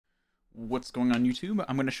What's going on YouTube?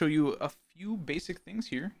 I'm going to show you a few basic things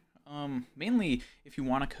here. Mainly if you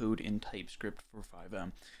want to code in TypeScript for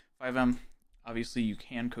FiveM. FiveM, obviously you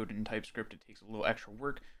can code in TypeScript, it takes a little extra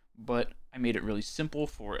work, but I made it really simple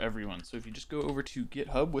for everyone. So if you just go over to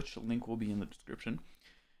GitHub, which link will be in the description,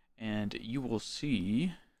 and you will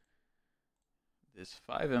see this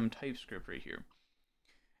FiveM TypeScript right here.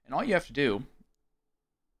 And all you have to do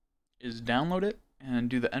is download it and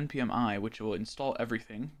do the npm I, which will install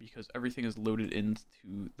everything because everything is loaded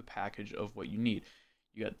into the package of what you need.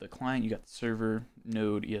 You got the client, you got the server,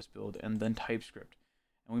 node, esbuild, and then TypeScript.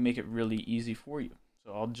 And we make it really easy for you.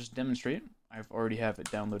 So I'll just demonstrate. I've already have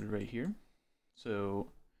it downloaded right here. So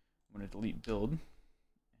I'm going to delete build. And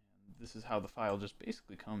this is how the file just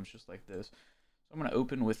basically comes, just like this. So I'm going to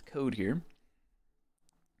open with code here.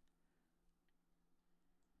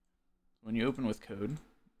 When you open with code,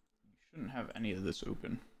 shouldn't have any of this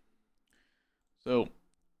open. So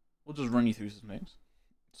we'll just run you through some things.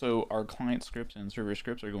 So our client scripts and server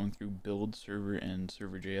scripts are going through build, server, and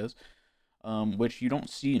server.js, which you don't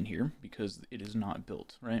see in here because it is not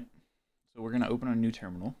built, right? So we're going to open a new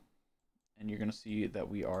terminal, and you're going to see that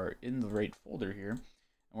we are in the right folder here,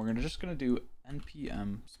 and we're just going to do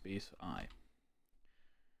npm space I.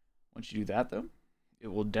 Once you do that, though, it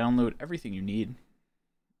will download everything you need,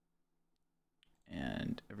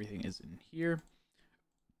 and everything is in here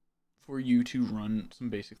for you to run some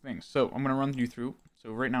basic things. So I'm going to run you through.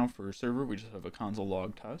 So right now for server, we just have a console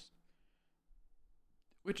log test,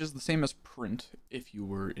 which is the same as print if you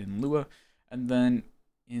were in Lua. And then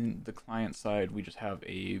in the client side, we just have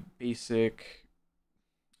a basic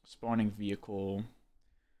spawning vehicle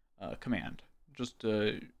command, just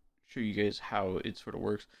to show you guys how it sort of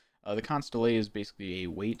works. The const delay is basically a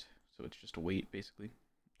wait, so it's just a wait basically.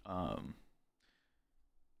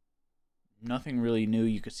 Nothing really new.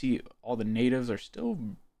 You can see all the natives are still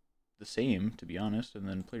the same, to be honest, and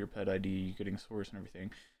then player pet ID, getting source and everything.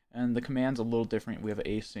 And the command's a little different. We have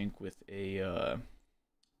async with a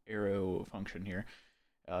arrow function here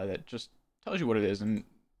that just tells you what it is. And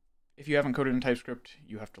if you haven't coded in TypeScript,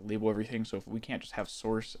 you have to label everything. So if we can't just have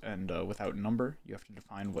source and without number, you have to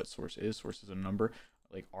define what source is. Source is a number,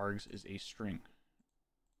 like args is a string.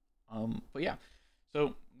 But yeah,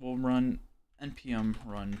 so we'll run npm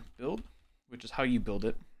run build, which is how you build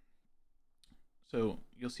it. So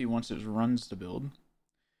you'll see once it runs the build,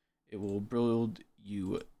 it will build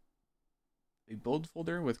you a build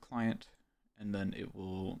folder with client, and then it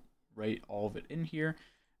will write all of it in here,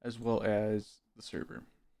 as well as the server.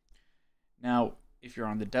 Now, if you're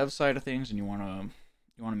on the dev side of things and you want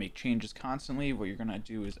to make changes constantly, what you're gonna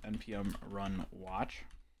do is npm run watch,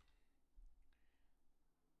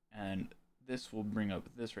 and this will bring up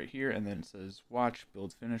this right here, and then it says watch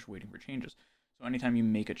build finish waiting for changes. So anytime you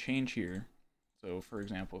make a change here, so for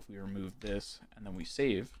example, if we remove this and then we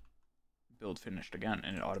save, build finished again,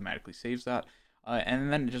 and it automatically saves that,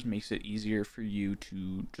 and then it just makes it easier for you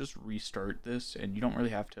to just restart this, and you don't really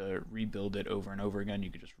have to rebuild it over and over again. You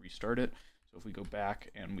could just restart it. So if we go back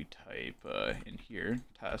and we type in here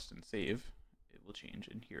test and save, it will change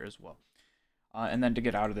in here as well. And then to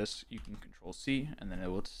get out of this, you can control C, and then it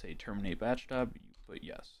will say terminate batch job. You put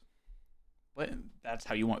yes. But that's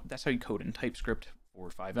how you code in TypeScript for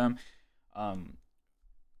FiveM.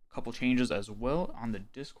 Couple changes as well on the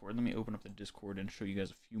Discord. Let me open up the Discord and show you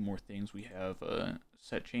guys a few more things we have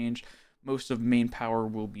set changed. Most of main power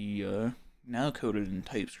will be now coded in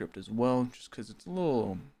TypeScript as well, just because it's a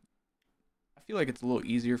little, I feel like it's a little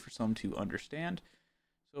easier for some to understand.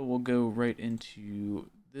 So we'll go right into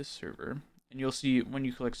this server, and you'll see when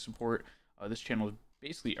you click support, this channel is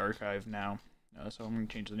basically archived now. So I'm going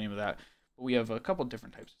to change the name of that. But we have a couple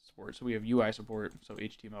different types of support. So we have UI support, so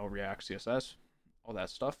HTML, React, CSS, all that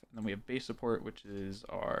stuff. And then we have base support, which is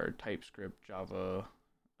our TypeScript, Java,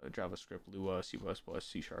 JavaScript, Lua, C++,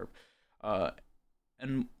 C#.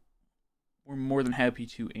 And we're more than happy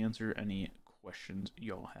to answer any questions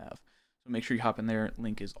y'all have. So make sure you hop in there.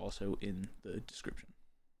 Link is also in the description.